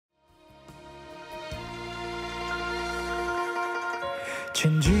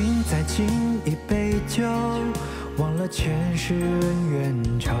劝君再敬一杯酒，忘了前世恩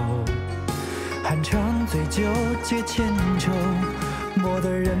怨仇。寒肠醉酒解千愁，莫得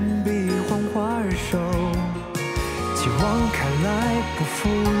人比黄花瘦。期望看来不负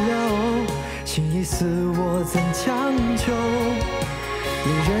有，心已死我怎强求？一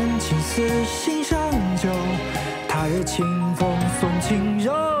人情似心上酒，他日清风送轻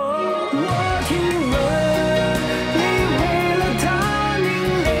柔。我听闻你为了他凝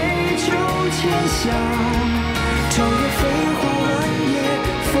泪九千下，朝夜飞花晚夜，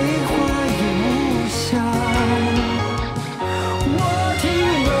飞花已无暇。我听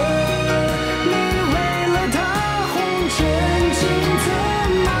闻你为了他红尘尽策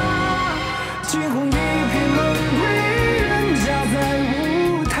马，惊鸿一瞥梦归人家再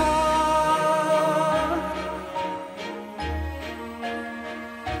无他。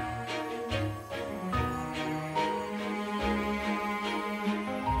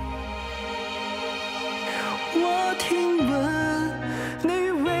我听闻你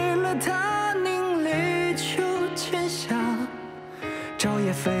为了他凝泪九千下，朝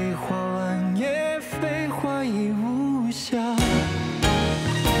夜飞花晚夜，飞花已无暇。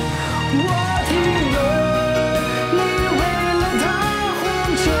我听闻你为了他红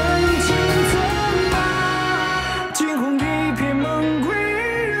尘尽策马，惊鸿一瞥梦归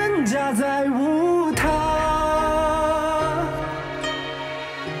人家再无他。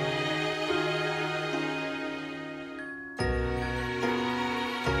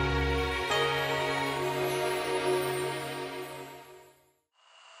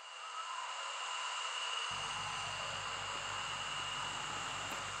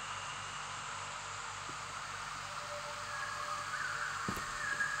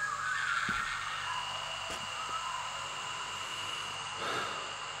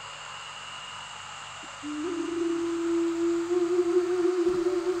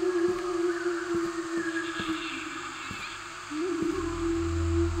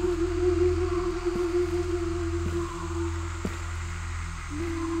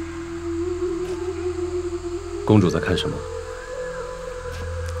公主在看什么？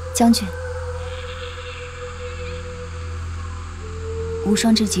将军，无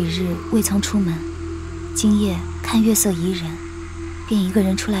双这几日未曾出门，今夜看月色宜人，便一个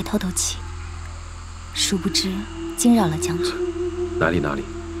人出来透透气。殊不知惊扰了将军。哪里，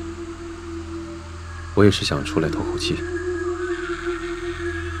我也是想出来透口气。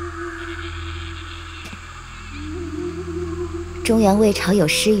中原魏朝有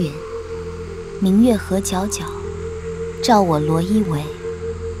诗云：“明月何皎皎，照我罗衣围。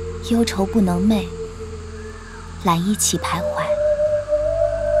忧愁不能寐，懒衣起徘徊。”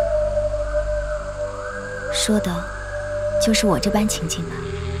说的就是我这般情景吧？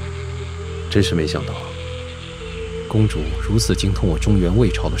真是没想到，公主如此精通我中原魏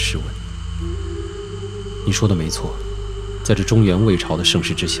朝的诗文。你说的没错，在这中原魏朝的盛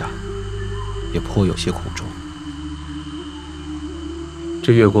世之下，也颇有些苦衷。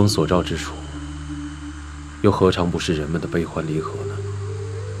这月光所照之处，又何尝不是人们的悲欢离合呢？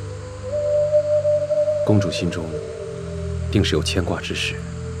公主心中定是有牵挂之事，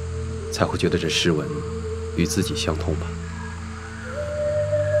才会觉得这诗文与自己相通吧。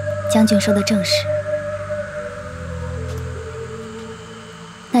将军说的正是。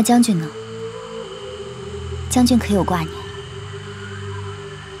那将军呢？将军可有挂念？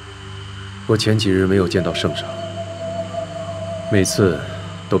我前几日没有见到圣上，每次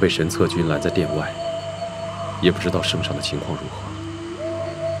都被神策军拦在殿外，也不知道圣上的情况如何。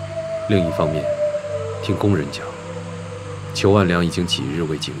另一方面，听宫人讲，裘万良已经几日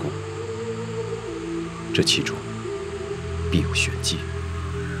未进宫，这其中必有玄机。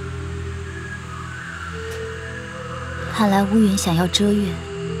看来乌云想要遮月，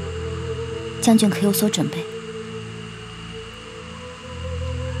将军可有所准备？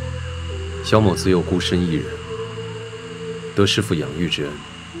萧某自幼孤身一人，得师父养育之恩，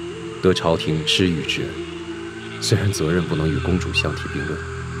得朝廷知遇之恩。虽然责任不能与公主相提并论，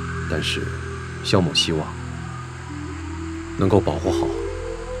但是萧某希望能够保护好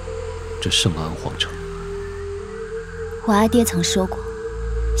这圣安皇城。我阿爹曾说过，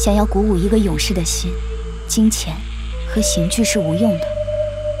想要鼓舞一个勇士的心，金钱和刑具是无用的，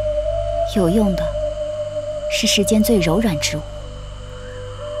有用的是世间最柔软之物。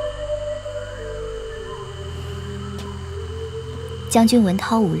将军文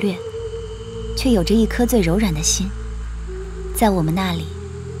韬武略，却有着一颗最柔软的心，在我们那里，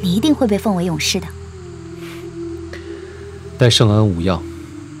你一定会被奉为勇士的。待圣安无恙，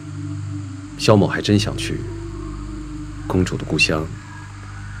萧某还真想去公主的故乡，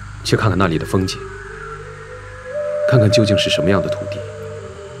去看看那里的风景，看看究竟是什么样的土地，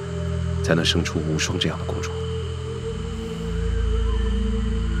才能生出无双这样的公主。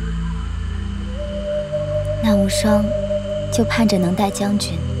那无双就盼着能带将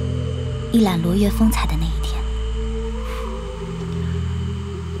军一览罗月风采的那一天。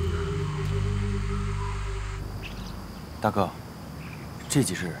大哥，这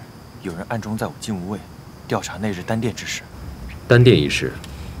几日有人暗中在我金吾卫调查那日单殿之事。单殿一事，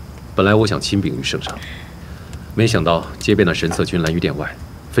本来我想亲禀于圣上，没想到皆被那神策军拦于殿外，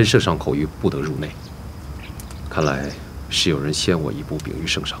分圣上口谕不得入内。看来是有人先我一步禀于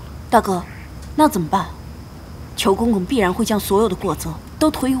圣上了。大哥，那怎么办？裘公公必然会将所有的过责都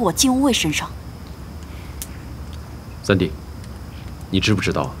推于我金吾卫身上。三弟，你知不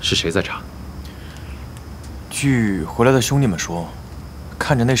知道是谁在查？据回来的兄弟们说，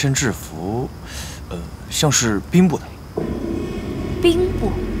看着那身制服，像是兵部的。兵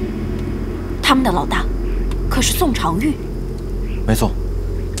部？他们的老大可是宋长玉？没错，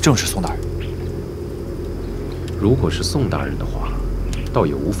正是宋大人。如果是宋大人的话，倒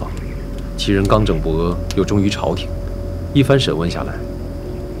也无妨。其人刚正不阿，又忠于朝廷，一番审问下来，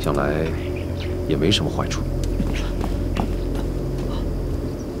想来也没什么坏处。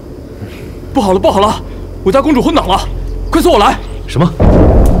不好了，不好了！我家公主昏倒了，快送我来！什么？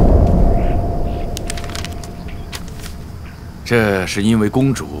这是因为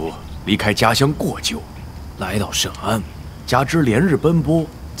公主离开家乡过久，来到圣安，加之连日奔波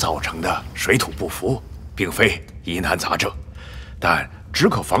造成的水土不服，并非疑难杂症，但只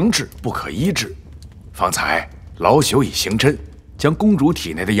可防治，不可医治。方才老朽已行针，将公主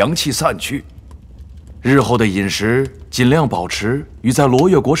体内的阳气散去。日后的饮食尽量保持与在罗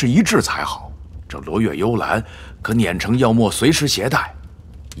越国是一致才好。这罗越幽兰可碾成药末，随时携带，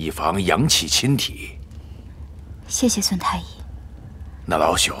以防阳气侵体。谢谢孙太医。那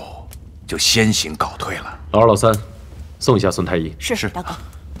老朽就先行告退了。老二、老三，送一下孙太医。是，大哥。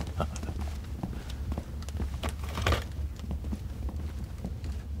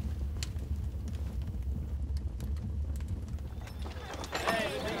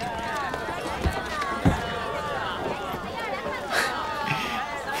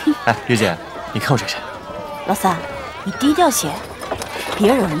哎，月姐，你看我这身。老三，你低调些，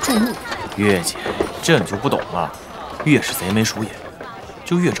别惹人注目。月姐，这你就不懂了，越是贼眉鼠眼，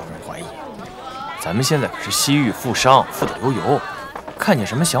就越招人怀疑。咱们现在可是西域富商，富得流油，看见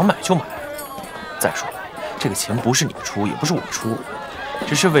什么想买就买。再说了，这个钱不是你出，也不是我出，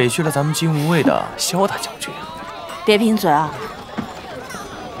只是委屈了咱们金吾卫的萧大将军啊。别贫嘴啊！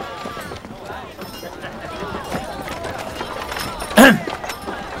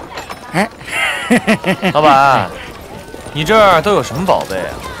老板，你这儿都有什么宝贝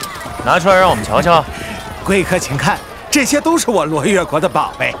啊？拿出来让我们瞧瞧。贵客请看，这些都是我罗越国的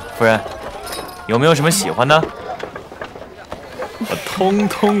宝贝。夫人，有没有什么喜欢的？我通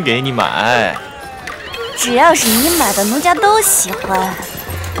通给你买。只要是你买的，奴家都喜欢。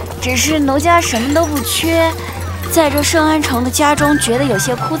只是奴家什么都不缺，在这圣安城的家中觉得有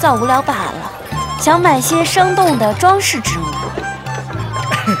些枯燥无聊罢了，想买些生动的装饰之物。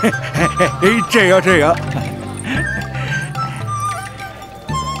这有，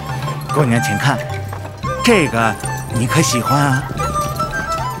姑娘请看，这个你可喜欢啊？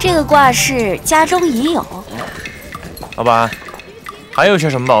这个挂饰家中已有。老板，还有些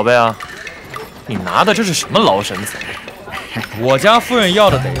什么宝贝啊？你拿的这是什么劳神子？我家夫人要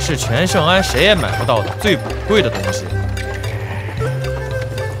的得是全圣安谁也买不到的最宝贵的东西。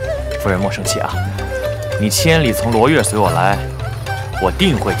夫人莫生气啊，你千里从罗越随我来，我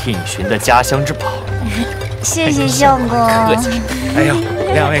定会替你寻得家乡之宝。谢谢相公。客气。哎呦，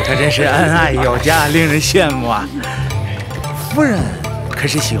两位可真是恩爱有加，令人羡慕啊！夫人可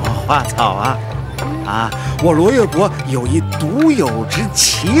是喜欢花草啊？啊，我罗越国有一独有之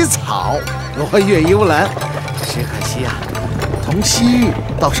奇草——罗越幽兰，只可惜啊，从西域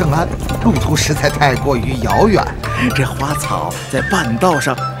到圣安，路途实在太过于遥远，这花草在半道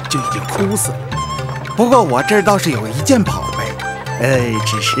上就已经枯死了。不过我这儿倒是有一件宝贝，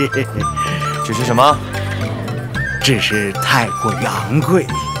只是什么？只是太过于昂贵。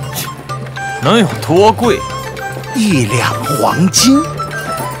能有多贵？1两黄金。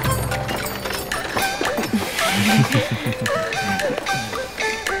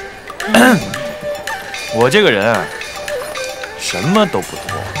我这个人啊，什么都不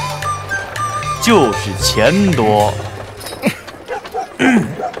多，就是钱多。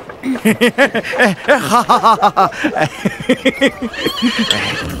好，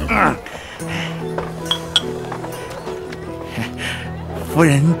夫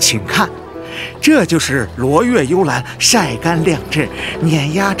人请看，这就是罗越幽兰晒干晾制，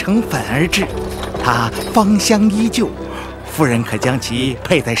碾压成粉而制，它芳香依旧。夫人可将其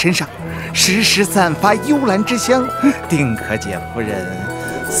佩在身上，时时散发幽兰之香，定可解夫人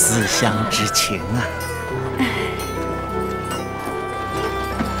思乡之情啊！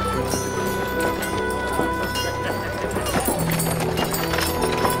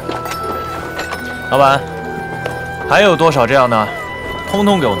老板，还有多少这样的？通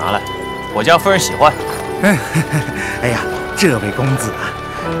通给我拿来，我家夫人喜欢。哎呀，这位公子啊，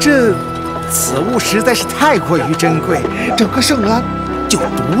此物实在是太过于珍贵，整个圣安就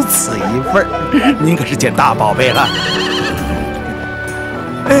独此一份儿，您可是捡大宝贝了。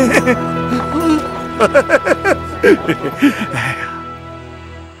哎呀！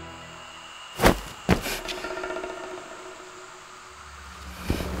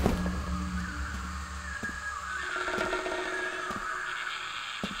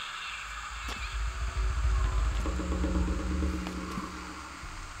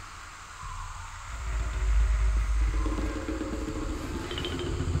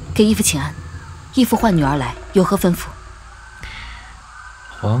给义父请安，义父唤女儿来，有何吩咐？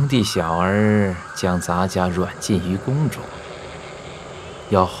皇帝小儿将咱家软禁于宫中，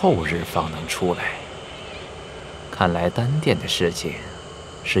要后日方能出来。看来丹殿的事情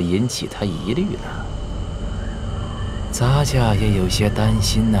是引起他疑虑了，咱家也有些担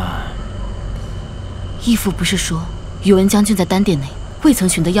心呐。义父不是说宇文将军在丹殿内未曾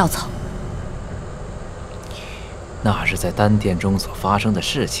寻得药草？那是在丹殿中所发生的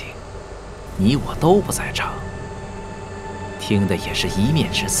事情，你我都不在场，听的也是一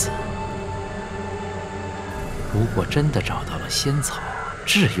面之词。如果真的找到了仙草，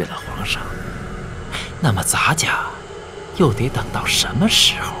治愈了皇上，那么咱家又得等到什么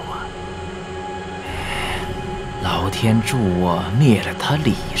时候啊？老天助我灭了他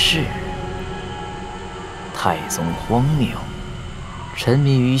李氏，太宗荒谬，沉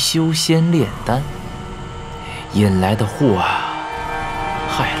迷于修仙炼丹，引来的祸啊，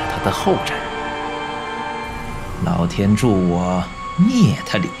害了他的后人。老天助我灭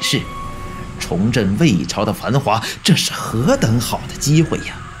他李氏，重振魏朝的繁华，这是何等好的机会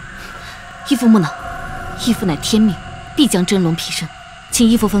呀！义父莫恼，义父乃天命，必将真龙劈身，请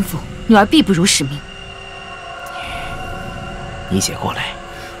义父吩咐，女儿必不辱使命。你且过来。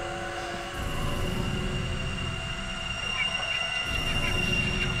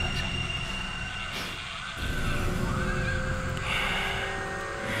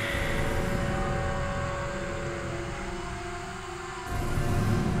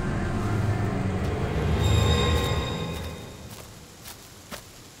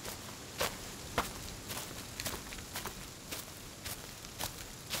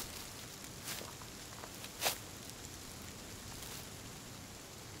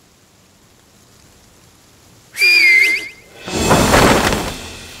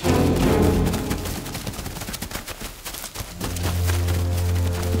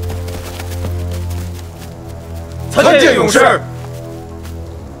参见勇士。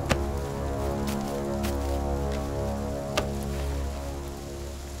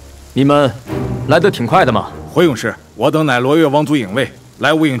你们来得挺快的嘛。回勇士，我等乃罗越王族影卫，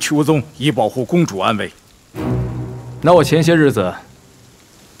来无影去无踪，以保护公主安危。那我前些日子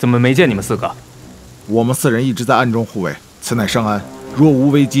怎么没见你们四个？我们4人一直在暗中护卫，此乃圣安。若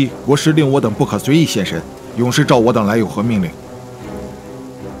无危机，国师令我等不可随意现身。勇士召我等来有何命令？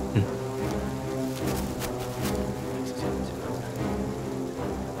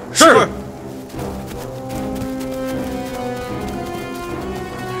是。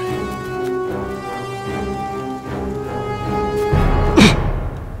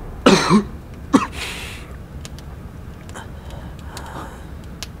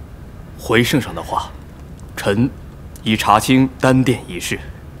回圣上的话，臣已查清丹殿一事。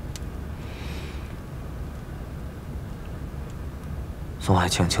宋爱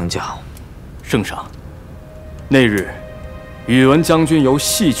卿，请讲。圣上，那日宇文将军由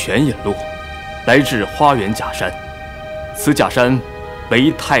细泉引路，来至花园假山，此假山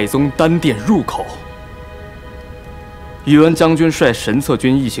为太宗丹殿入口。宇文将军率神策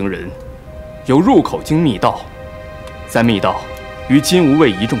军一行人，由入口经密道，在密道与金吾卫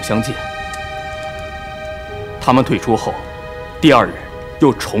一众相见。他们退出后，第2日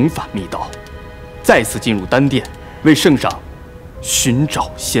又重返密道，再次进入丹殿，为圣上寻找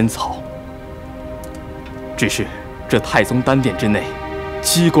仙草。只是这太宗丹殿之内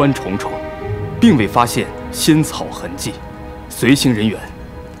机关重重，并未发现仙草痕迹，随行人员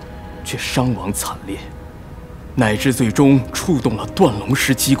却伤亡惨烈，乃至最终触动了断龙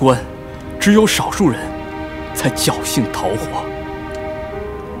石机关，只有少数人才侥幸逃活。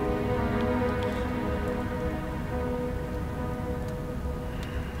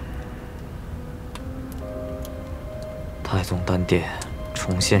太宗丹殿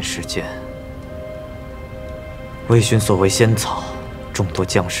重现世间，为寻所谓仙草，众多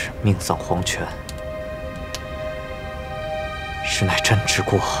将士命丧黄泉，实乃朕之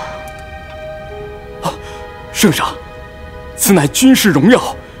过。圣上，此乃军事荣耀，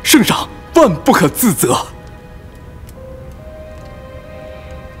圣上万不可自责。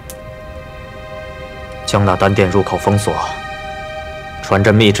将那丹殿入口封锁，传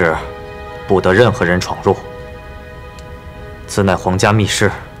朕密旨，不得任何人闯入。此乃皇家密事，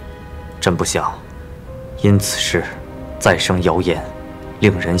朕不想因此事再生谣言，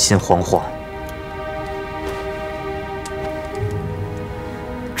令人心惶惶。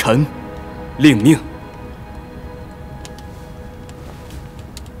臣令命。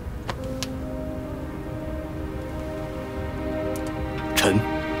臣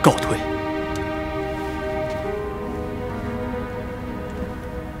告退。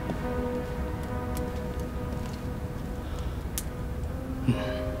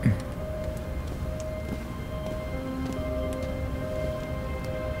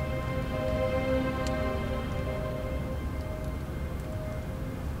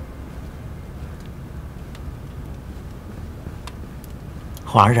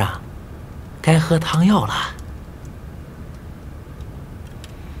皇上，该喝汤药了。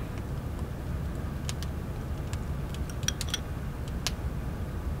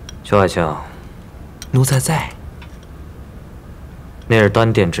邱爱卿，奴才在。那日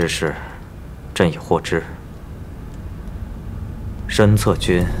丹殿之事，朕已获知。身侧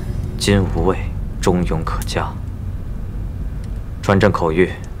君金无畏，忠勇可嘉。传朕口谕，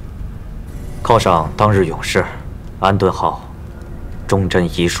犒赏当日勇士，安顿好忠贞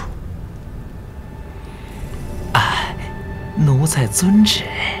遗属。奴才遵旨。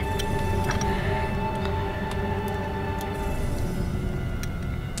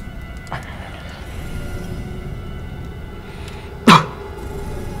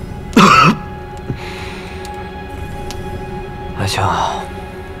爱卿，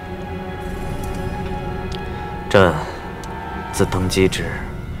朕自登基之日，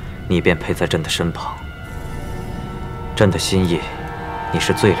你便陪在朕的身旁。朕的心意，你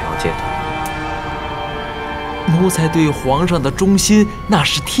是最了解的。奴才对皇上的忠心，那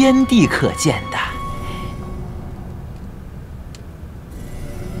是天地可见的。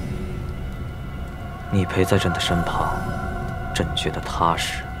你陪在朕的身旁，朕觉得踏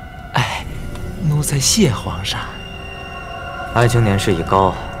实。奴才谢皇上。爱卿年事已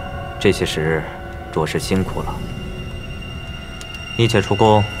高，这些时日着实辛苦了。你且出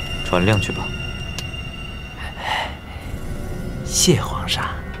宫传令去吧。谢皇上，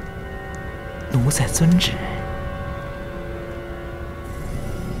奴才遵旨。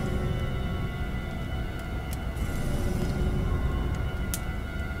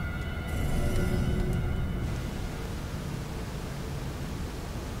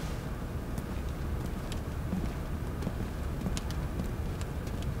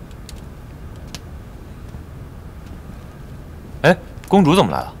哎，公主怎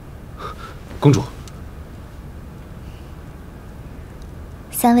么来了？公主，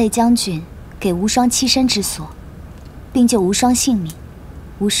三位将军给无双栖身之所，并救无双性命。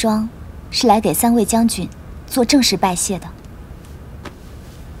无双是来给三位将军做正式拜谢的。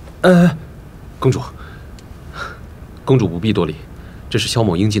公主，公主不必多礼，这是萧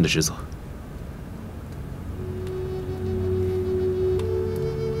某应尽的职责。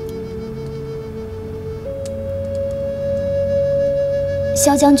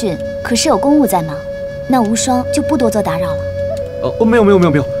萧将军可是有公务在忙，那无双就不多做打扰了。没有，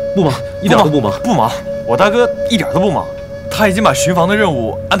不忙，一点都不忙。不忙，我大哥一点都不忙，他已经把巡防的任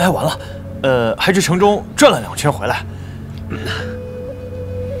务安排完了，还去城中转了2圈回来。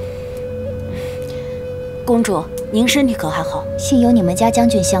公主，您身体可还好？幸有你们家将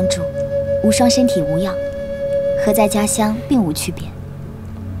军相助，无双身体无恙，和在家乡并无区别。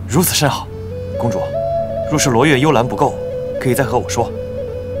如此甚好，公主，若是罗月幽兰不够，可以再和我说，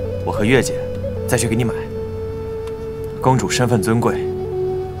我和月姐再去给你买。公主身份尊贵，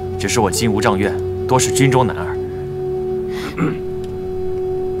只是我金吾帐院多是军中男儿。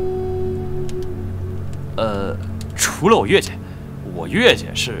除了我月姐，我月姐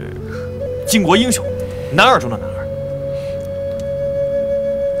是巾帼英雄，男儿中的男儿。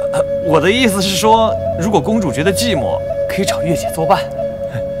我的意思是说，如果公主觉得寂寞，可以找月姐作伴。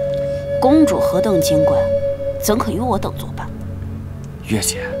公主何等金贵，怎可与我等作伴？月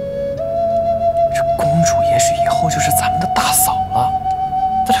姐，这公主也许以后就是咱们的大嫂了，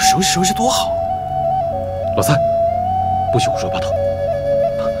咱俩熟悉熟悉多好。老三，不许胡说八道。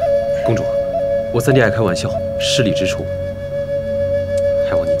公主，我三弟爱开玩笑，失礼之处，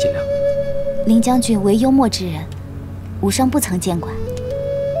还望你见谅。林将军为幽默之人，无双不曾见惯。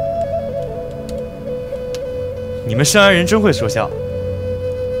你们圣安人真会说笑。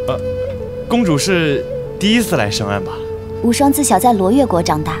公主是第一次来圣安吧？无双自小在罗越国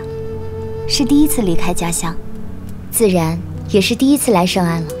长大，是第一次离开家乡，自然也是第一次来圣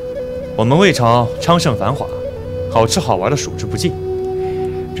安了。我们魏朝昌盛繁华，好吃好玩的数之不尽。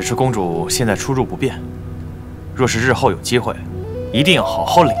只是公主现在出入不便，若是日后有机会，一定要好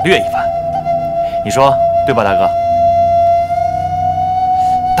好领略一番。你说对吧，大哥？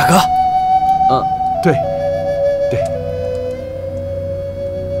大哥，对，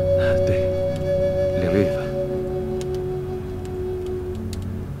领略一番。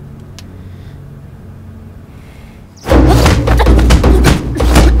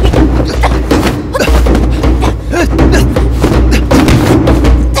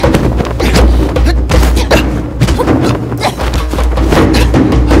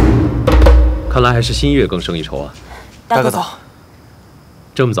看来还是新月更胜一筹啊！大哥早。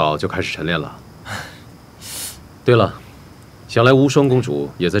这么早就开始晨练了。对了，想来无双公主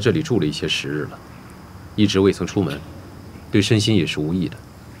也在这里住了一些时日了，一直未曾出门，对身心也是无益的。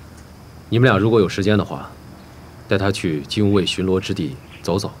你们俩如果有时间的话，带她去金吾卫巡逻之地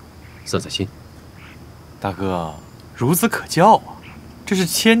走走，散散心。大哥，孺子可教啊！这是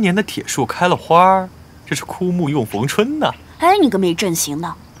千年的铁树开了花，这是枯木又逢春呐！哎，你个没正形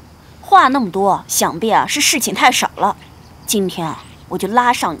的，话那么多，想必啊是事情太少了。今天啊，我就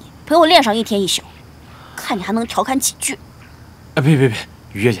拉上你，陪我练上一天一宿，看你还能调侃几句。哎，别，于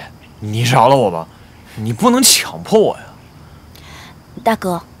月姐，你饶了我吧，你不能强迫我呀。大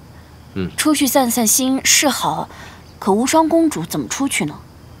哥，出去散散心是好，可无双公主怎么出去呢？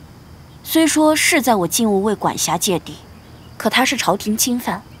虽说是在我金吾卫管辖界地，可她是朝廷钦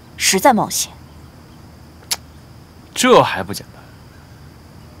犯，实在冒险。这还不简单？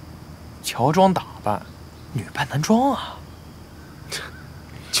乔装打扮，女扮男装啊！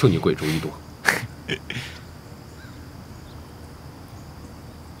就你鬼主意多。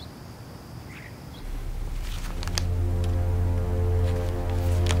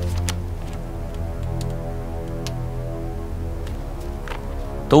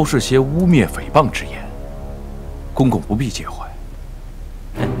都是些污蔑诽谤之言，公公不必介怀。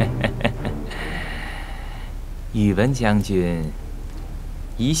宇文将军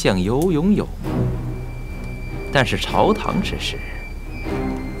一向有勇有谋，但是朝堂之事，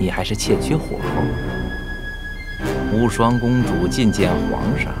你还是欠缺火候。无双公主觐见皇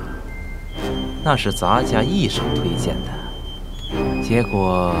上，那是咱家一手推荐的，结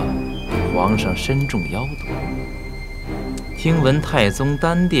果皇上身中妖毒。听闻太宗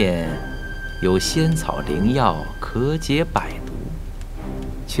丹殿有仙草灵药可解百毒，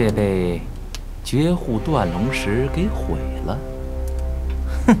却被绝户断龙石给毁了。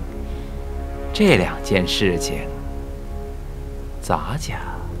哼，这两件事情，咱家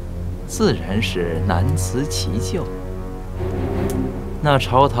自然是难辞其咎。那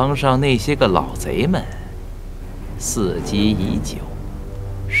朝堂上那些个老贼们，伺机已久，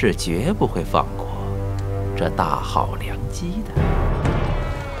是绝不会放过这大好良机的。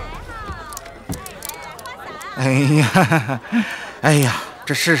哎呀，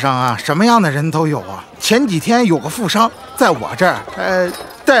这世上啊，什么样的人都有啊。前几天有个富商在我这儿，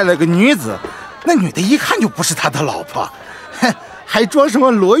带了个女子，那女的一看就不是他的老婆，还装什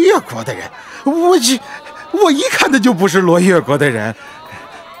么罗越国的人。我一看他就不是罗越国的人。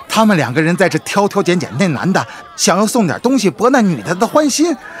他们两个人在这挑挑拣拣，那男的想要送点东西博那女的的欢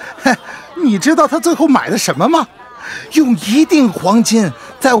心。你知道他最后买的什么吗？用一锭黄金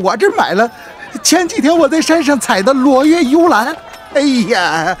在我这买了前几天我在山上采的罗越幽兰。哎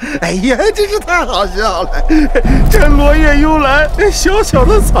呀，真是太好笑了！这罗越幽兰小小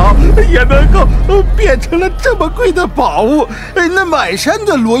的草也能够变成了这么贵的宝物，那满山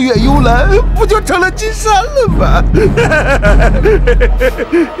的罗越幽兰不就成了金山了吗？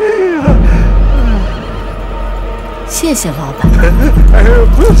谢谢老板。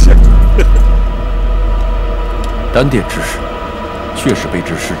不用谢。丹殿之事，确实卑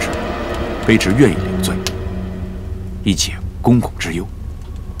职失职，卑职愿意领罪，以解公公之忧。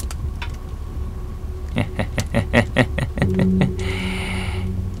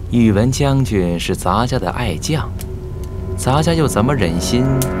宇文将军是咱家的爱将，咱家又怎么忍心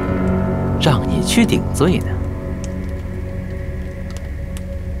让你去顶罪呢？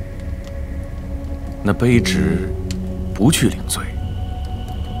那卑职不去领罪。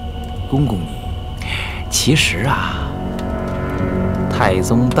公公你，其实啊，太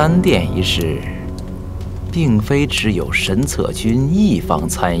宗丹殿一事，并非只有神策军一方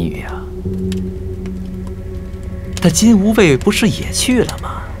参与啊。他金吾卫不是也去了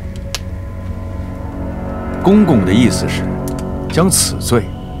吗？公公的意思是，将此罪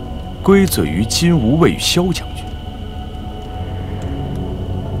归罪于金吾卫与萧将军。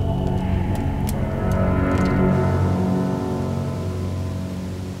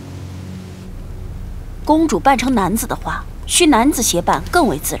公主扮成男子的话，需男子协办更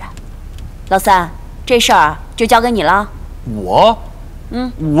为自然。老三，这事儿就交给你了。我？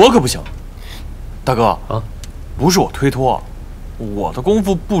我可不行。大哥啊，不是我推脱，我的功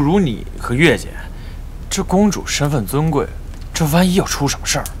夫不如你和月姐。这公主身份尊贵，这万一要出什么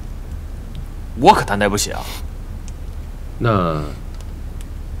事儿，我可担待不起啊。那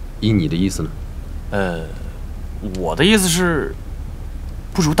依你的意思呢？我的意思是，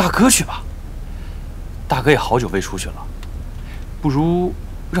不如大哥去吧。大哥也好久未出去了，不如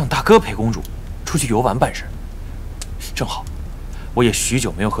让大哥陪公主出去游玩办事。正好，我也许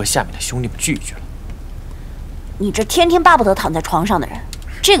久没有和下面的兄弟们聚一聚了。你这天天巴不得躺在床上的人，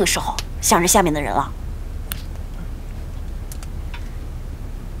这个时候想着下面的人了。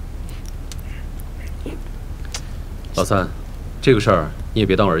老三，这个事儿你也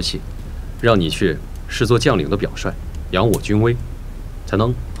别当儿戏，让你去是做将领的表率，扬我军威，才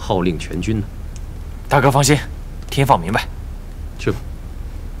能号令全军呢。大哥放心，天放明白。去吧。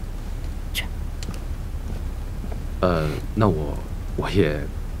去。那我也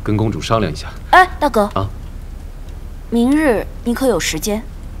跟公主商量一下。哎，大哥啊，明日你可有时间？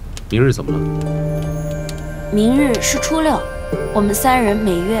明日怎么了？明日是初6，我们3人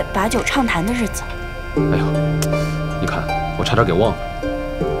每月把酒畅谈的日子。哎呦，你看，我差点给忘了。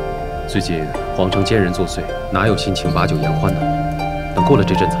最近皇城奸人作祟，哪有心情把酒言欢呢？等过了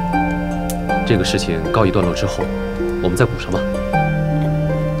这阵子，这个事情告一段落之后，我们再补上吧。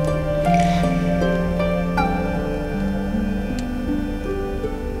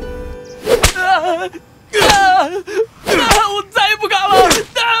我再也不敢了！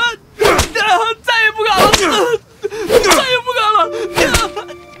再也不敢了！再也不敢了！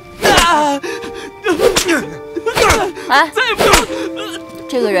哎，再也不敢了！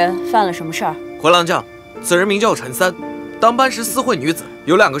这个人犯了什么事儿？回郎将，此人名叫陈三，当班时私会女子，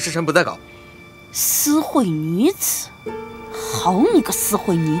有2个时辰不在岗。私会女子？好你个私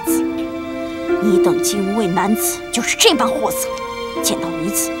会女子！你等金吾卫男子就是这般货色，见到女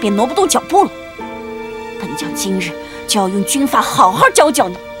子便挪不动脚步了。本将今日就要用军法好好教教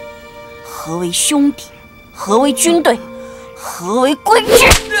你，何为兄弟，何为军队，何为规矩？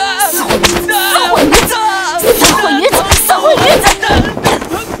私会女子，私会女子，私会女子，私会女子！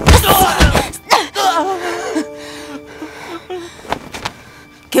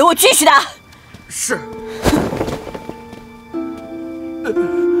给我继续打！是。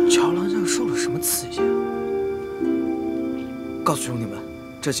乔郎将受了什么刺激啊？告诉兄弟们，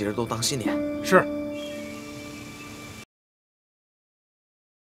这几日都当心点。是。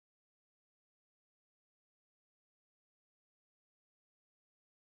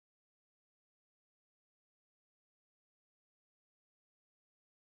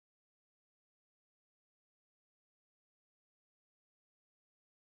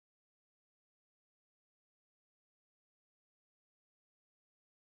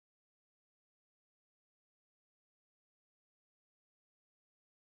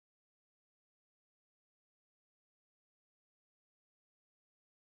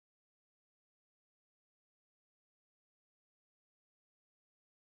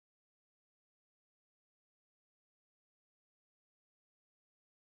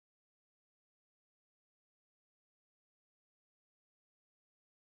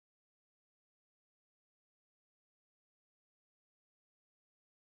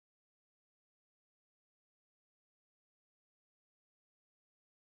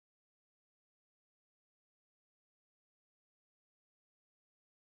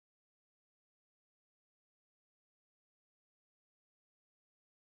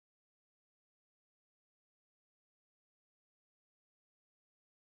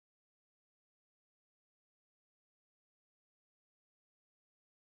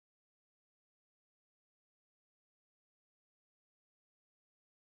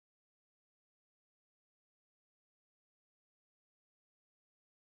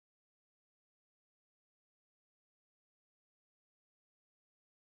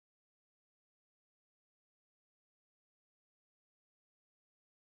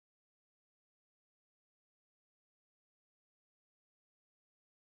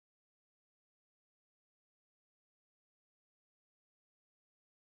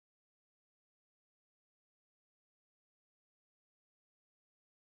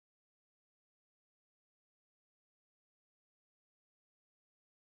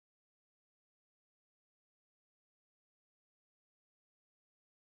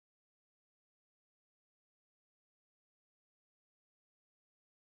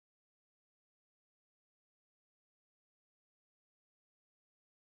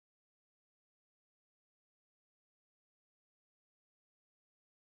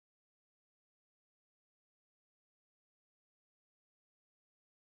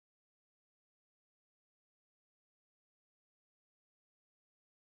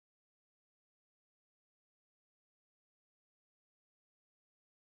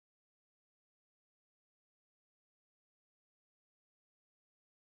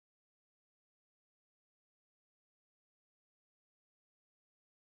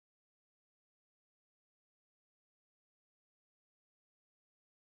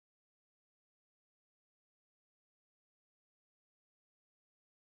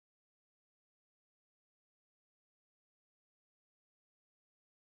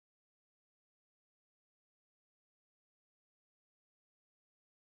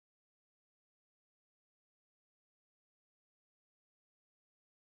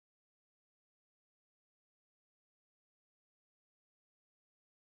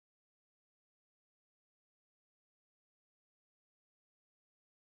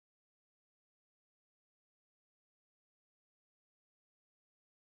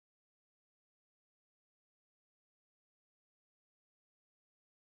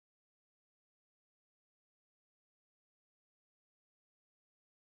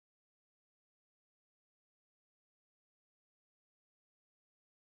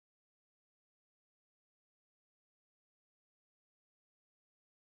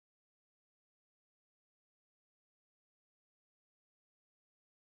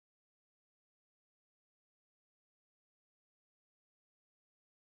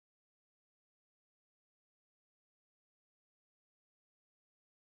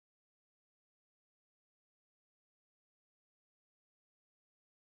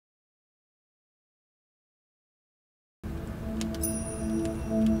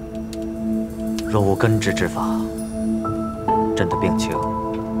若无根治之法，朕的病情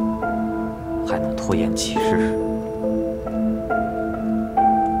还能拖延几日？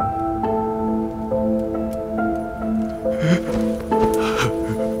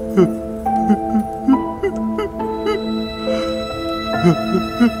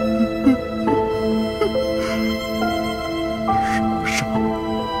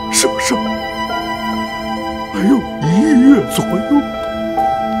圣上，还有1月左右。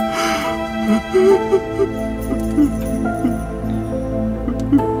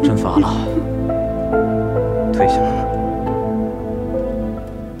朕乏了，退下。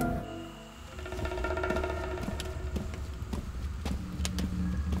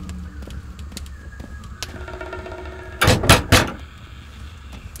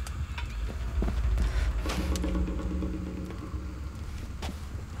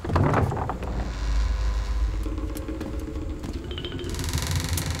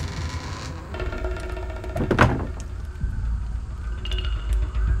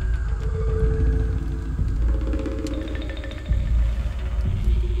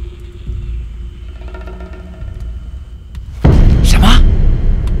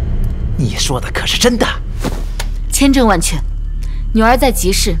说的可是真的？千真万确。女儿在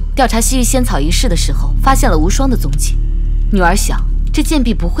集市调查西域仙草一事的时候，发现了无双的踪迹。女儿想，这贱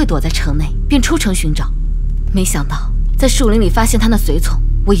婢不会躲在城内，便出城寻找。没想到在树林里发现他那随从，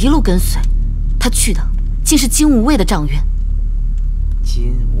我一路跟随，他去的竟是金吾卫的帐院。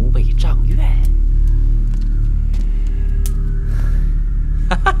金吾卫帐院？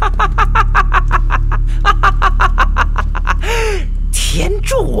天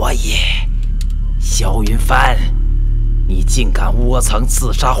助我也！萧云帆，你竟敢窝藏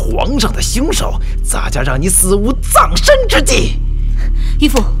刺杀皇上的凶手，洒家让你死无葬身之地！义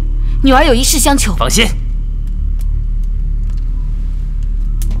父，女儿有一事相求。放心，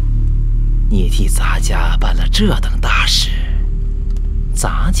你替洒家办了这等大事，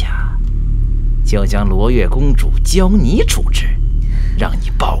洒家就将罗月公主交你处置，让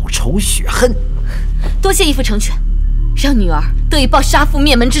你报仇雪恨。多谢义父成全，让女儿得以报杀父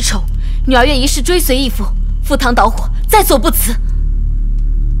灭门之仇。女儿愿一世追随义父，赴汤蹈火，在所不辞。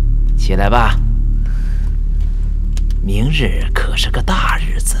起来吧，明日可是个大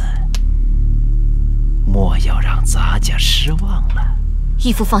日子，莫要让洒家失望了。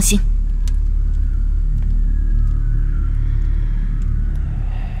义父放心。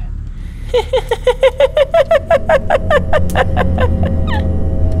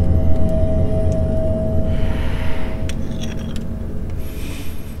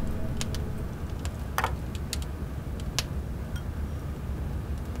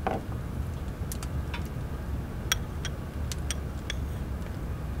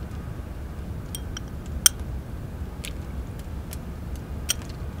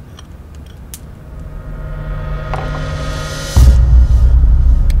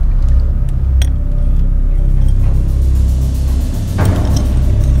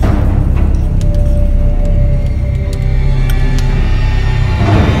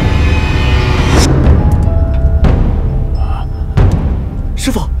师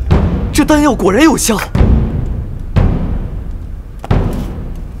傅，这丹药果然有效。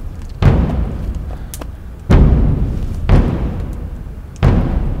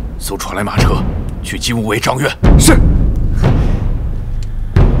搜传来马车，去金吾卫帐院。是。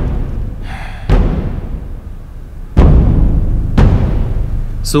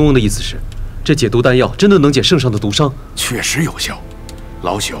孙翁的意思是，这解毒丹药真的能解圣上的毒伤？确实有效。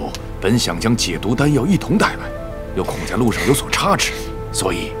老朽本想将解毒丹药一同带来，又恐在路上有所差池，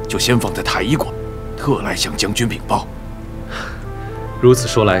所以就先放在太医馆，特来向将军禀报。如此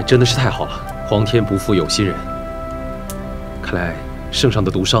说来，真的是太好了。皇天不负有心人，看来圣上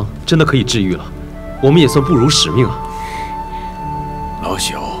的毒伤真的可以治愈了，我们也算不辱使命啊。老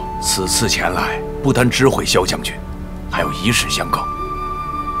朽此次前来，不单知会萧将军，还有一事相告。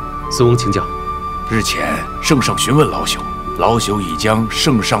孙翁请讲。日前圣上询问老朽，老朽已将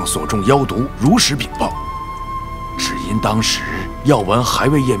圣上所中妖毒如实禀报，只因当时药丸还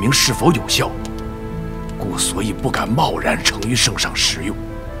未验明是否有效，故所以不敢贸然呈于圣上食用。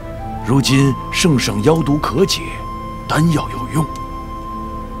如今圣上妖毒可解，丹药有用，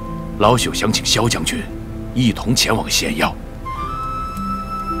老朽想请萧将军一同前往献药。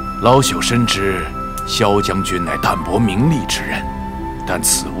老朽深知萧将军乃淡泊名利之人，但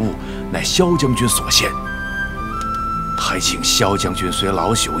此物乃萧将军所献，还请萧将军随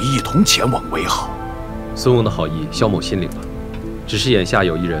老朽一同前往为好。孙翁的好意，萧某心领了。只是眼下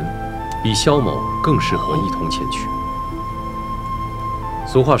有一人，比萧某更适合一同前去。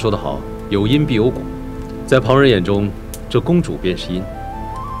俗话说得好，有因必有果。在旁人眼中，这公主便是因。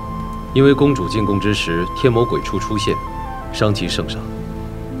因为公主进宫之时，天魔鬼畜出现，伤及圣上。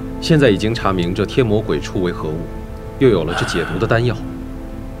现在已经查明这天魔鬼畜为何物，又有了这解毒的丹药，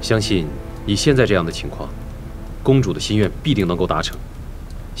相信以现在这样的情况，公主的心愿必定能够达成。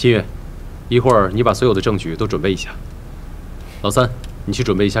心愿，一会儿你把所有的证据都准备一下。老三，你去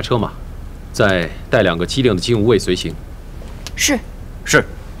准备一下车马，再带2个机灵的金吾卫随行。是。是。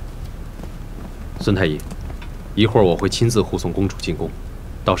孙太医，一会儿我会亲自护送公主进宫，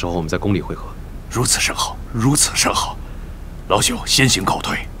到时候我们在宫里会合。如此甚好，如此甚好。老朽先行告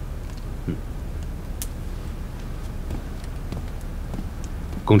退。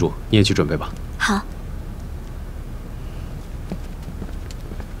公主，你也去准备吧。好。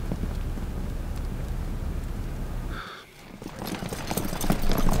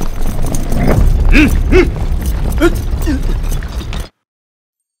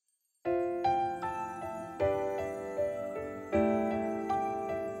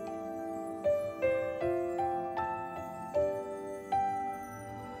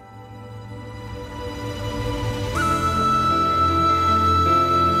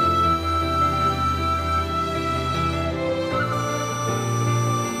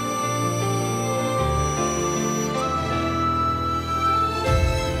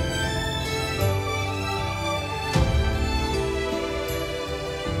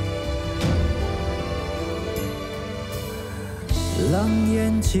狼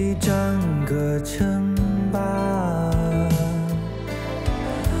烟起，战歌称霸，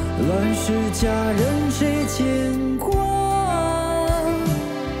乱世佳人谁牵